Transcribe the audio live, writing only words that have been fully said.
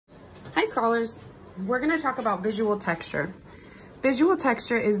Hi scholars, we're going to talk about visual texture. Visual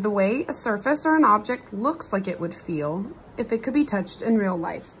texture is the way a surface or an object looks like it would feel if it could be touched in real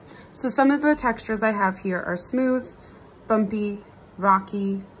life. So some of the textures I have here are smooth, bumpy,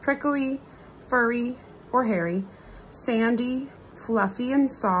 rocky, prickly, furry or hairy, sandy, fluffy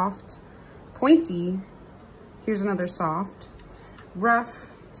and soft, pointy, here's another soft,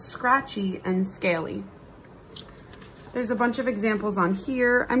 rough, scratchy, and scaly. There's a bunch of examples on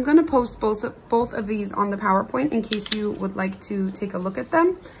here. I'm gonna post both of these on the PowerPoint in case you would like to take a look at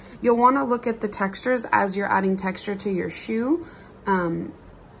them. You'll wanna look at the textures as you're adding texture to your shoe.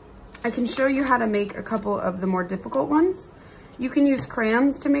 I can show you how to make a couple of the more difficult ones. You can use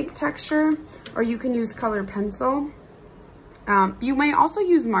crayons to make texture, or you can use colored pencil. You may also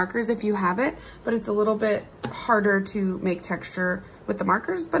use markers if you have it, but it's a little bit harder to make texture with the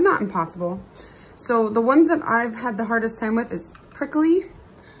markers, but not impossible. So the ones that I've had the hardest time with is prickly.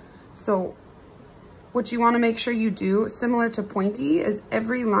 So what you want to make sure you do, similar to pointy, is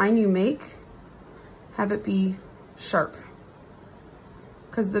every line you make, have it be sharp.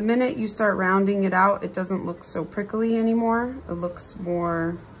 Because the minute you start rounding it out, it doesn't look so prickly anymore. It looks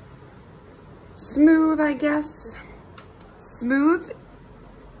more smooth, I guess. Smooth,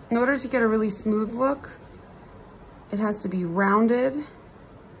 in order to get a really smooth look, it has to be rounded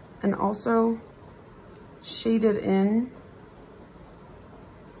and also shaded in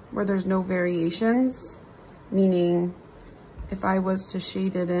where there's no variations, meaning if I was to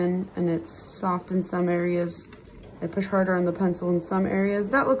shade it in and it's soft in some areas, I push harder on the pencil in some areas,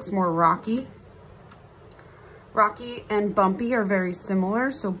 that looks more rocky. Rocky and bumpy are very similar,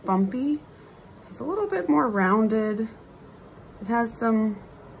 so bumpy is a little bit more rounded. It has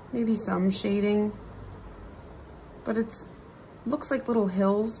maybe some shading, but looks like little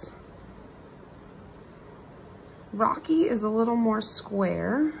hills. Rocky is a little more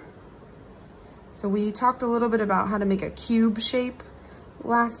square. So we talked a little bit about how to make a cube shape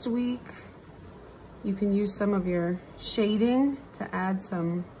last week. You can use some of your shading to add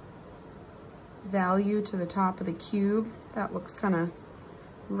some value to the top of the cube. That looks kind of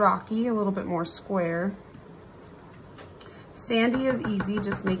rocky, a little bit more square. Sandy is easy,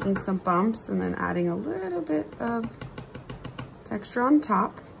 just making some bumps and then adding a little bit of texture on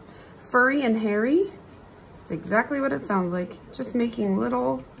top. Furry and hairy, it's exactly what it sounds like. Just making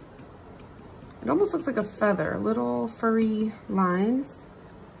little, it almost looks like a feather, little furry lines.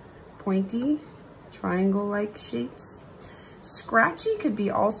 Pointy, triangle-like shapes. Scratchy could be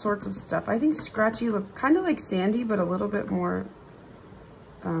all sorts of stuff. I think scratchy looks kind of like sandy, but a little bit more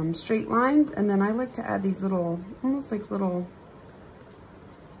straight lines. And then I like to add these little, almost like little,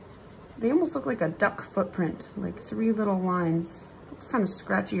 they almost look like a duck footprint, like 3 little lines. Looks kind of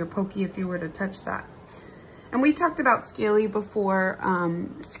scratchy or pokey if you were to touch that. And we talked about scaly before.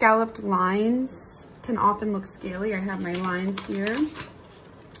 Scalloped lines can often look scaly. I have my lines here.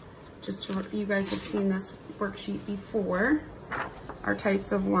 Just so you guys have seen this worksheet before. Our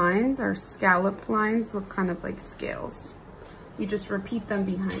types of lines, our scalloped lines look kind of like scales. You just repeat them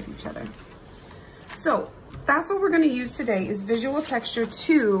behind each other. So that's what we're going to use today, is visual texture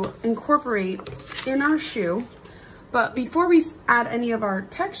to incorporate in our shoe. But before we add any of our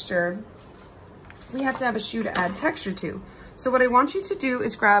texture, we have to have a shoe to add texture to. So what I want you to do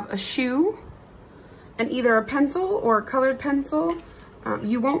is grab a shoe and either a pencil or a colored pencil.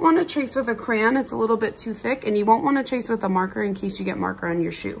 You won't want to trace with a crayon, it's a little bit too thick, and you won't want to trace with a marker in case you get marker on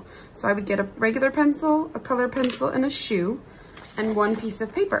your shoe. So I would get a regular pencil, a colored pencil, and a shoe, and 1 piece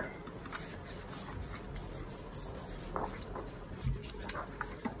of paper.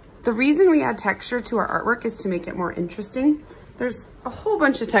 The reason we add texture to our artwork is to make it more interesting. There's a whole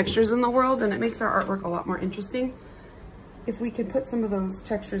bunch of textures in the world, and it makes our artwork a lot more interesting if we could put some of those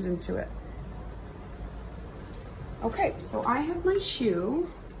textures into it. Okay, so I have my shoe.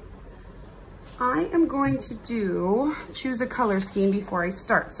 I am going to choose a color scheme before I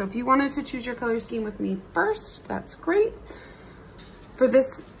start. So if you wanted to choose your color scheme with me first, that's great. For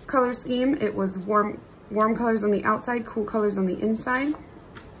this color scheme, it was warm colors on the outside, cool colors on the inside.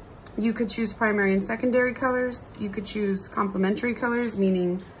 You could choose primary and secondary colors. You could choose complementary colors,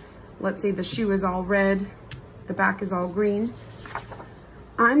 meaning, let's say the shoe is all red, the back is all green.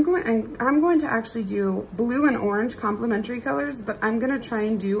 I'm going to actually do blue and orange complementary colors, but I'm gonna try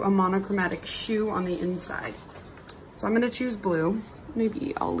and do a monochromatic shoe on the inside. So I'm gonna choose blue.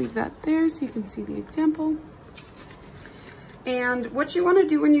 Maybe I'll leave that there so you can see the example. And what you wanna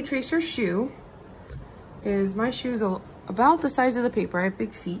do when you trace your shoe is, my shoe's about the size of the paper. I have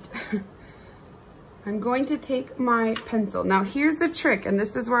big feet. I'm going to take my pencil. Now here's the trick, and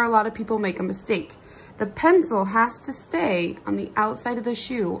this is where a lot of people make a mistake. The pencil has to stay on the outside of the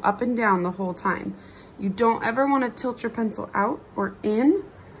shoe, up and down the whole time. You don't ever want to tilt your pencil out or in,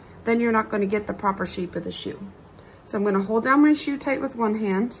 then you're not going to get the proper shape of the shoe. So I'm going to hold down my shoe tight with one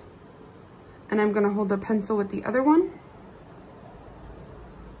hand, and I'm going to hold the pencil with the other one.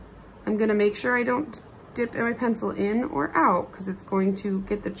 I'm going to make sure I don't dip my pencil in or out because it's going to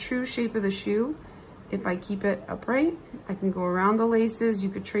get the true shape of the shoe. If I keep it upright, I can go around the laces. You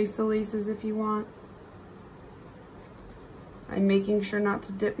could trace the laces if you want. I'm making sure not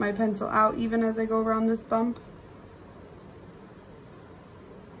to dip my pencil out even as I go around this bump.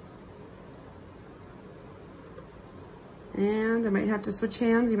 And I might have to switch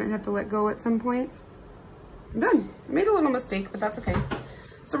hands. You might have to let go at some point. I'm done. I made a little mistake, but that's okay.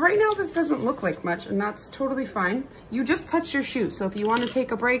 So right now this doesn't look like much, and that's totally fine. You just touched your shoe. So if you want to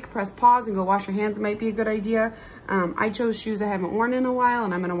take a break, press pause and go wash your hands, it might be a good idea. I chose shoes I haven't worn in a while,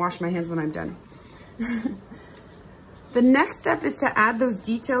 and I'm gonna wash my hands when I'm done. The next step is to add those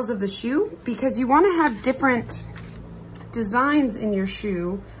details of the shoe, because you want to have different designs in your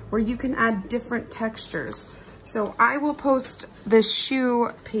shoe where you can add different textures. So I will post the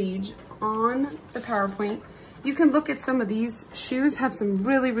shoe page on the PowerPoint. You can look at some of these shoes, have some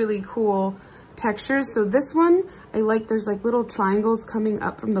really, really cool textures. So this one, I like, there's like little triangles coming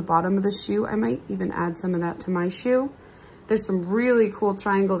up from the bottom of the shoe. I might even add some of that to my shoe. There's some really cool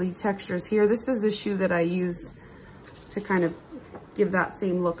triangle-y textures here. This is a shoe that I used to kind of give that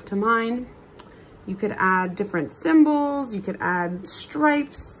same look to mine. You could add different symbols, you could add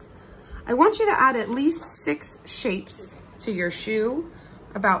stripes. I want you to add at least 6 shapes to your shoe,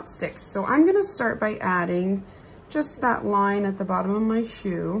 about 6. So I'm gonna start by adding just that line at the bottom of my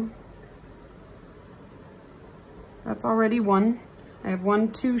shoe. That's already 1. I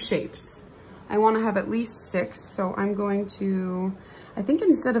have 2 shapes. I wanna have at least 6, so I'm going to, I think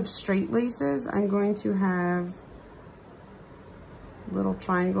instead of straight laces, I'm going to have little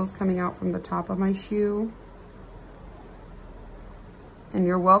triangles coming out from the top of my shoe. And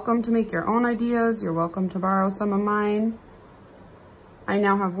you're welcome to make your own ideas. You're welcome to borrow some of mine. I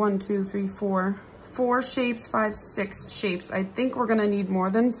now have 4 shapes, 5, 6 shapes. I think we're gonna need more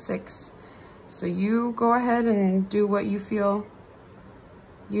than 6. So you go ahead and do what you feel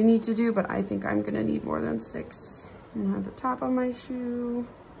you need to do, but I think I'm gonna need more than 6. I'm gonna have the top of my shoe.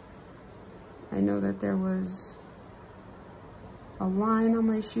 I know that there was a line on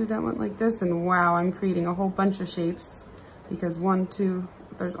my shoe that went like this, and wow, I'm creating a whole bunch of shapes because 1, 2,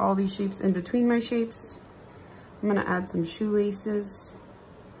 there's all these shapes in between my shapes. I'm gonna add some shoelaces.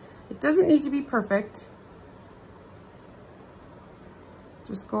 It doesn't need to be perfect.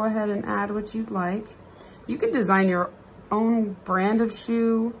 Just go ahead and add what you'd like. You can design your own brand of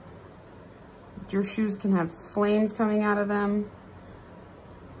shoe. Your shoes can have flames coming out of them.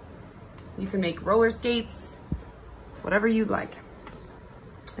 You can make roller skates, whatever you'd like.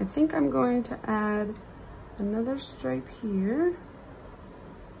 I think I'm going to add another stripe here.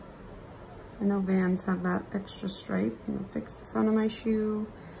 I know Vans have that extra stripe. I'm gonna fix the front of my shoe.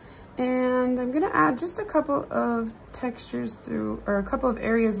 And I'm gonna add just a couple of textures through, or a couple of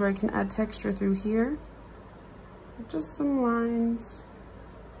areas where I can add texture through here. So just some lines.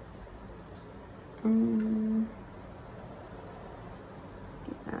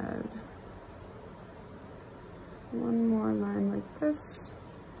 Add one more line like this.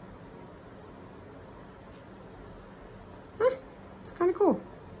 It's kind of cool.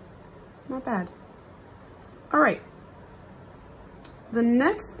 Not bad. All right. The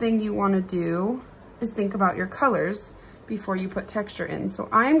next thing you want to do is think about your colors before you put texture in. So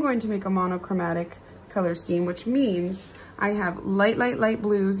I'm going to make a monochromatic color scheme, which means I have light, light, light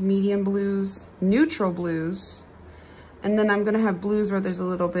blues, medium blues, neutral blues, and then I'm going to have blues where there's a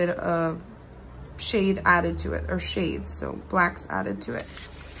little bit of shade added to it, or shades, so blacks added to it.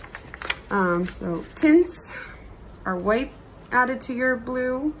 So tints are white added to your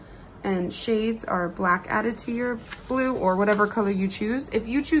blue, and shades are black added to your blue, or whatever color you choose. If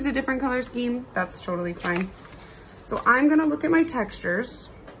you choose a different color scheme, that's totally fine. So I'm gonna look at my textures,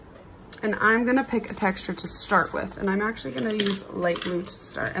 and I'm gonna pick a texture to start with, and I'm actually gonna use light blue to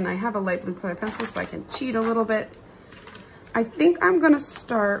start, and I have a light blue color pencil so I can cheat a little bit. I think I'm gonna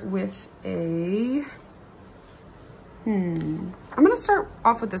start with a, I'm gonna start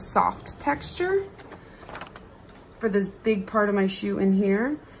off with a soft texture for this big part of my shoe in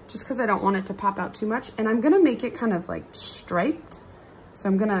here, just because I don't want it to pop out too much. And I'm gonna make it kind of like striped. So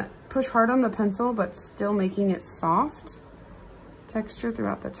I'm gonna push hard on the pencil, but still making it soft texture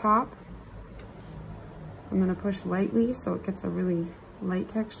throughout the top. I'm gonna push lightly so it gets a really light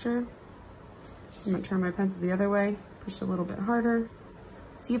texture. I'm gonna turn my pencil the other way, push a little bit harder.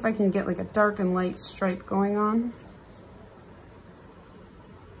 see if I can get like a dark and light stripe going on.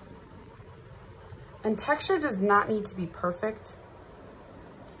 And texture does not need to be perfect.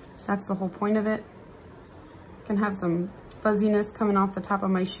 That's the whole point of it. I can have some fuzziness coming off the top of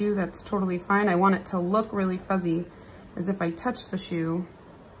my shoe. That's totally fine. I want it to look really fuzzy, as if I touch the shoe,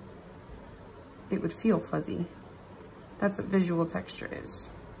 it would feel fuzzy. That's what visual texture is.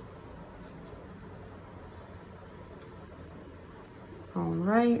 All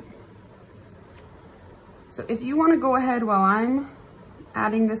right. So if you want to go ahead while I'm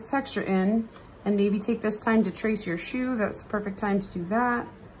adding this texture in and maybe take this time to trace your shoe, that's the perfect time to do that.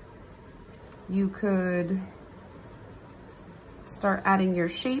 You could start adding your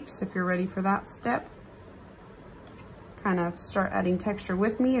shapes if you're ready for that step. Kind of start adding texture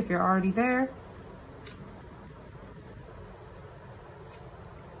with me if you're already there.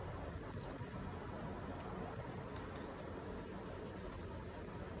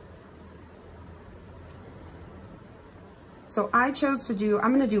 So I chose to do,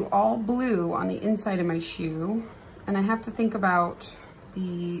 I'm gonna do all blue on the inside of my shoe, and I have to think about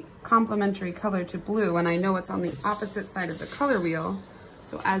the complementary color to blue, and I know it's on the opposite side of the color wheel.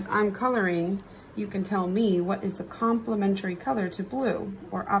 So as I'm coloring, you can tell me what is the complementary color to blue,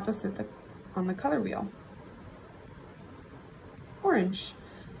 or opposite on the color wheel. Orange.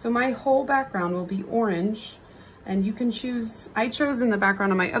 So my whole background will be orange, and you can choose, I chose in the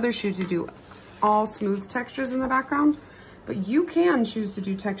background of my other shoe to do all smooth textures in the background, but you can choose to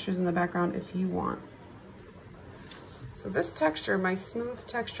do textures in the background if you want. So this texture, my smooth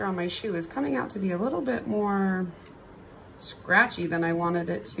texture on my shoe, is coming out to be a little bit more scratchy than I wanted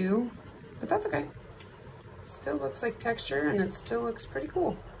it to, but that's okay. Still looks like texture, and it still looks pretty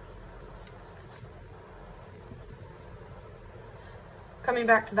cool. Coming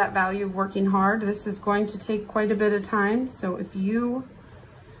back to that value of working hard, this is going to take quite a bit of time. So if you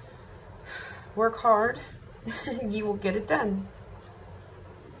work hard, you will get it done.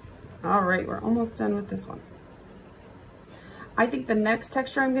 All right, we're almost done with this one. I think the next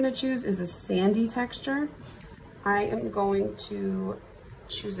texture I'm gonna choose is a sandy texture. I am going to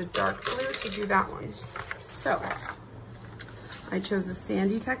choose a dark blue to do that one. So I chose a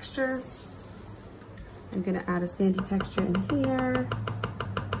sandy texture. I'm gonna add a sandy texture in here.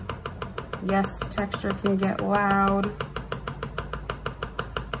 Yes, texture can get loud.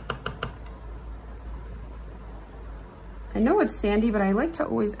 I know it's sandy, but I like to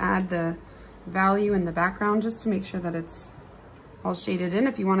always add the value in the background just to make sure that it's all shaded in.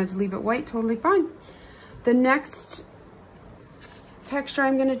 If you wanted to leave it white, totally fine. The next texture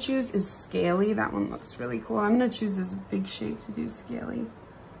I'm gonna choose is scaly. That one looks really cool. I'm gonna choose this big shape to do scaly.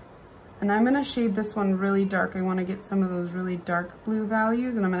 And I'm gonna shade this one really dark. I wanna get some of those really dark blue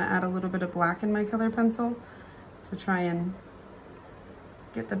values, and I'm gonna add a little bit of black in my color pencil to try and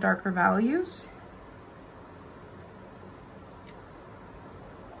get the darker values.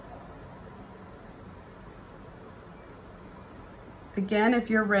 Again, if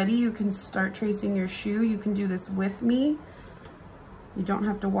you're ready, you can start tracing your shoe. You can do this with me. You don't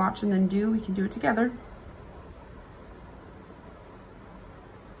have to watch and then do, we can do it together.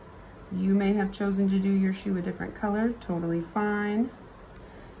 You may have chosen to do your shoe a different color, totally fine.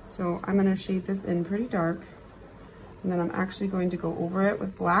 So I'm gonna shade this in pretty dark, and then I'm actually going to go over it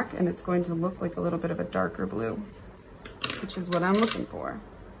with black, and it's going to look like a little bit of a darker blue, which is what I'm looking for.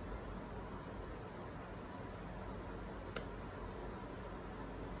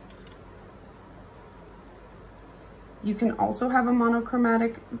 You can also have a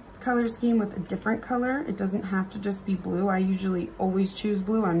monochromatic color scheme with a different color. It doesn't have to just be blue. I usually always choose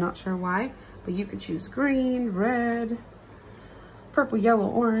blue. I'm not sure why, but you could choose green, red, purple, yellow,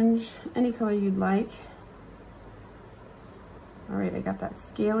 orange, any color you'd like. All right, I got that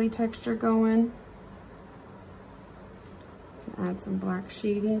scaly texture going. Can add some black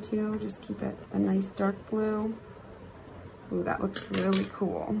shading too. Just keep it a nice dark blue. Ooh, that looks really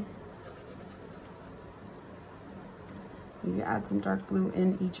cool. Maybe add some dark blue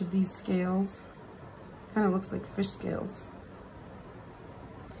in each of these scales. Kind of looks like fish scales.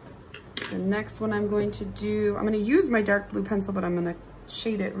 The next one I'm going to do, I'm going to use my dark blue pencil, but I'm going to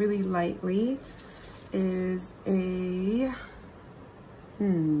shade it really lightly, is a,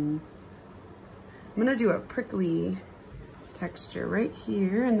 I'm going to do a prickly texture right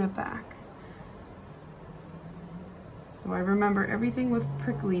here in the back. So I remember everything with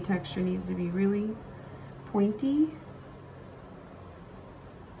prickly texture needs to be really pointy.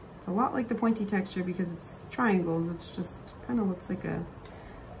 It's a lot like the pointy texture because it's triangles. It's just kind of looks like a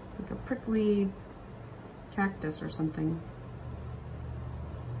prickly cactus or something.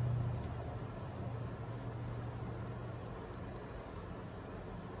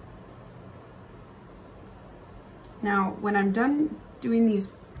 Now, when I'm done doing these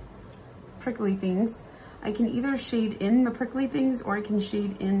prickly things, I can either shade in the prickly things or I can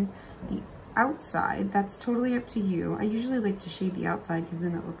shade in the outside. That's totally up to you. I usually like to shade the outside because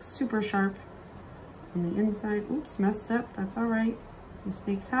then it looks super sharp on the inside. Oops, messed up. That's all right.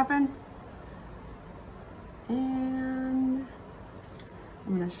 Mistakes happen. And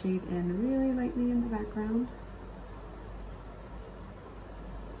I'm gonna shade in really lightly in the background.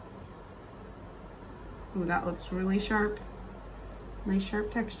 Ooh, that looks really sharp. Nice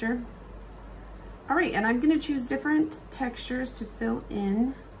sharp texture. All right, and I'm gonna choose different textures to fill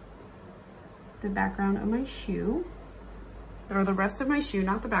in the background of my shoe, or the rest of my shoe,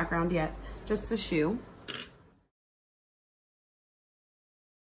 not the background yet, just the shoe.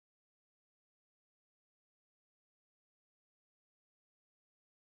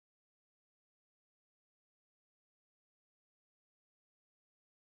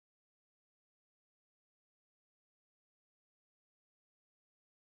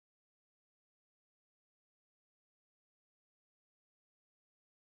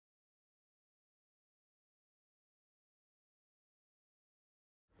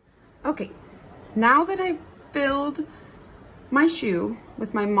 Okay, now that I've filled my shoe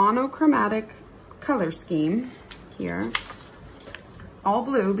with my monochromatic color scheme here, all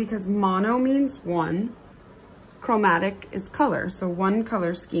blue because mono means one, chromatic is color, so one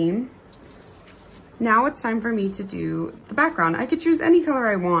color scheme. Now it's time for me to do the background. I could choose any color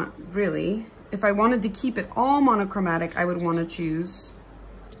I want, really. If I wanted to keep it all monochromatic, I would want to choose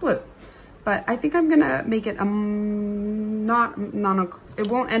blue. But I think I'm gonna make it it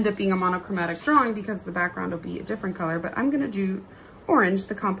won't end up being a monochromatic drawing because the background will be a different color, but I'm gonna do orange,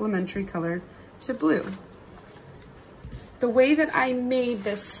 the complementary color to blue. The way that I made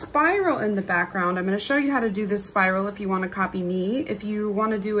this spiral in the background, I'm gonna show you how to do this spiral if you wanna copy me. If you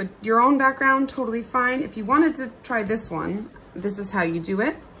wanna do your own background, totally fine. If you wanted to try this one, this is how you do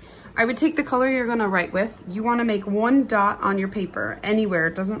it. I would take the color you're gonna write with. You wanna make one dot on your paper, anywhere,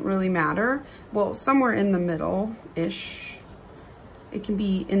 it doesn't really matter. Well, somewhere in the middle-ish. It can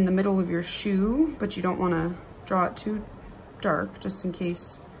be in the middle of your shoe, but you don't wanna draw it too dark, just in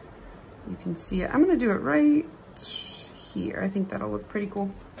case you can see it. I'm gonna do it right here. I think that'll look pretty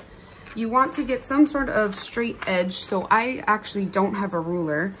cool. You want to get some sort of straight edge, so I actually don't have a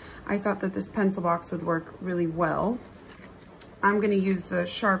ruler. I thought that this pencil box would work really well. I'm gonna use the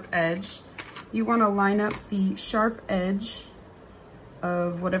sharp edge. You wanna line up the sharp edge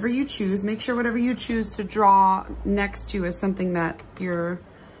of whatever you choose. Make sure whatever you choose to draw next to is something that your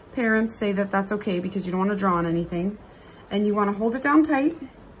parents say that that's okay because you don't wanna draw on anything. And you wanna hold it down tight.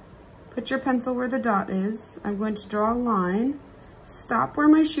 Put your pencil where the dot is. I'm going to draw a line. Stop where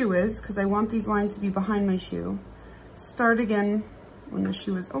my shoe is because I want these lines to be behind my shoe. Start again when the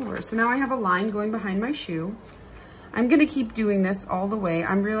shoe is over. So now I have a line going behind my shoe. I'm gonna keep doing this all the way.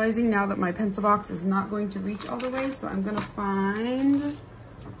 I'm realizing now that my pencil box is not going to reach all the way, so I'm gonna find,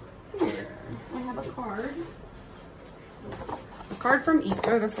 here, I have a card. A card from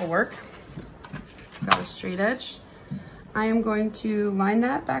Easter, this will work. It's got a straight edge. I am going to line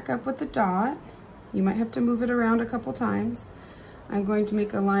that back up with the dot. You might have to move it around a couple times. I'm going to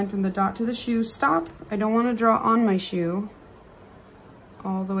make a line from the dot to the shoe. Stop, I don't wanna draw on my shoe.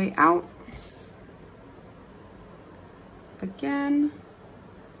 All the way out. Again,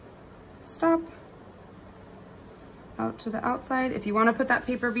 stop, out to the outside. If you want to put that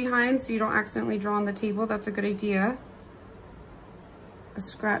paper behind so you don't accidentally draw on the table, that's a good idea. A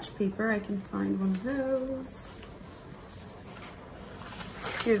scratch paper, I can find one of those.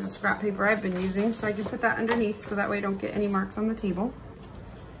 Here's a scrap paper I've been using, so I can put that underneath so that way I don't get any marks on the table.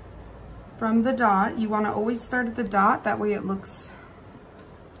 From the dot, you want to always start at the dot, that way it looks,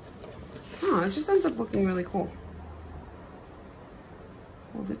 it just ends up looking really cool.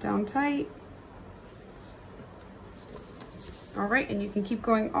 Hold it down tight. All right, and you can keep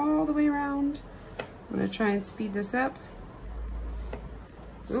going all the way around. I'm gonna try and speed this up.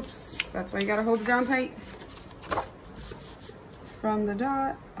 Oops, that's why you gotta hold it down tight. From the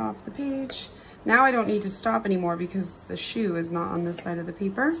dot, off the page. Now I don't need to stop anymore because the shoe is not on this side of the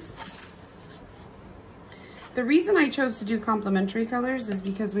paper. The reason I chose to do complementary colors is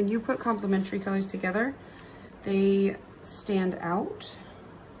because when you put complementary colors together, they stand out.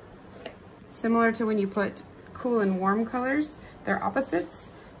 Similar to when you put cool and warm colors, they're opposites.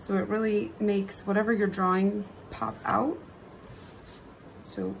 So it really makes whatever you're drawing pop out.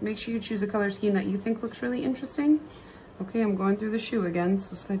 So make sure you choose a color scheme that you think looks really interesting. Okay, I'm going through the shoe again,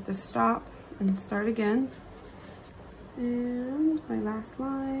 so I have to stop and start again. And my last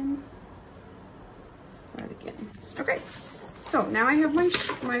line, start again. Okay, So now I have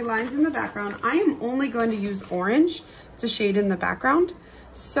my lines in the background. I am only going to use orange to shade in the background.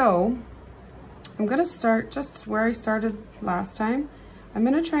 So I'm gonna start just where I started last time. I'm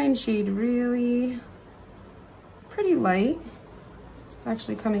gonna try and shade really pretty light. It's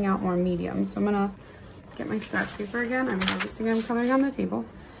actually coming out more medium. So I'm gonna get my scratch paper again. I'm coloring on the table.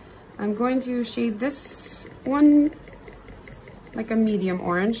 I'm going to shade this one like a medium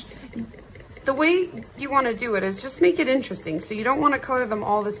orange. The way you want to do it is just make it interesting. So you don't want to color them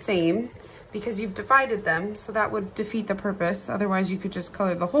all the same because you've divided them, so that would defeat the purpose. Otherwise you could just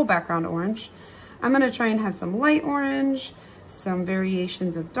color the whole background orange. I'm going to try and have some light orange, some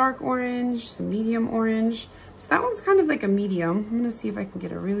variations of dark orange, some medium orange. So that one's kind of like a medium. I'm going to see if I can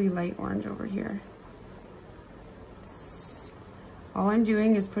get a really light orange over here. All I'm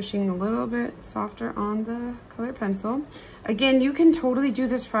doing is pushing a little bit softer on the color pencil. Again, you can totally do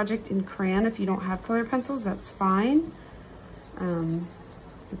this project in crayon if you don't have color pencils, that's fine.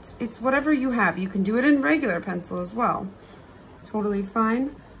 It's whatever you have. You can do it in regular pencil as well. Totally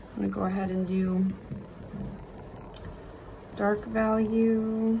fine. I'm gonna go ahead and do dark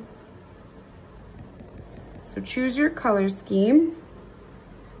value. So choose your color scheme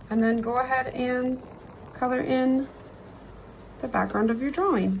and then go ahead and color in the background of your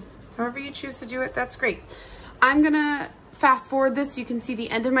drawing. However you choose to do it, that's great. I'm gonna fast forward this. You can see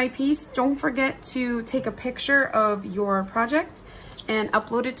the end of my piece. Don't forget to take a picture of your project and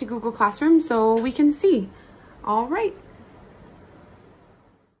upload it to Google Classroom so we can see. All right.